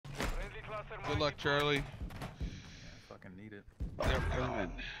Good luck, Charlie. Yeah, fucking need it. They're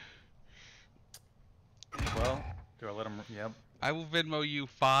coming. Well, do I let him? Yep. I will Venmo you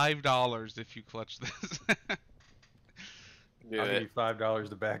 $5 if you clutch this. Do I'll give it. you $5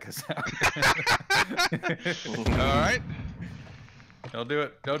 to back us out. All right. Don't do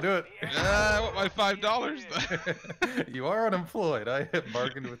it. Don't do it. I want my $5. You are unemployed. I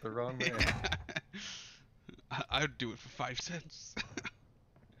bargained with the wrong man. I'd do it for 5 cents.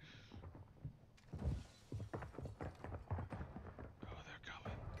 Oh, they're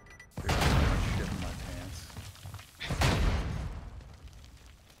coming. There's so much shit in my pants.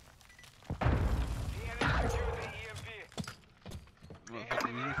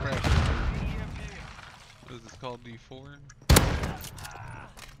 Motherfucking new crash. What is this called? D4?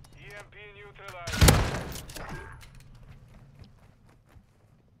 EMP neutralized.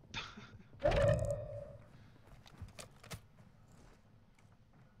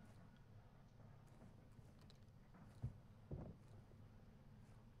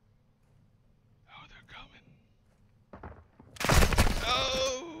 Oh, they're coming.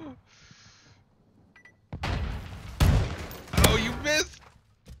 Oh! Oh, you missed!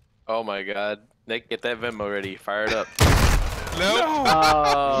 Oh my god. Nick, get that Venmo ready. Fire it up. Nope. No!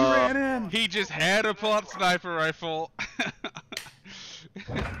 Oh. He ran in. He just had a pull-out sniper rifle.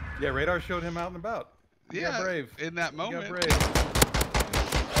 Yeah, radar showed him out and about. He got brave. In that He got moment. brave.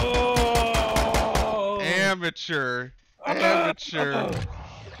 Oh! Amateur. Amateur.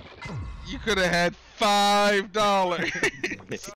 You could have had $5.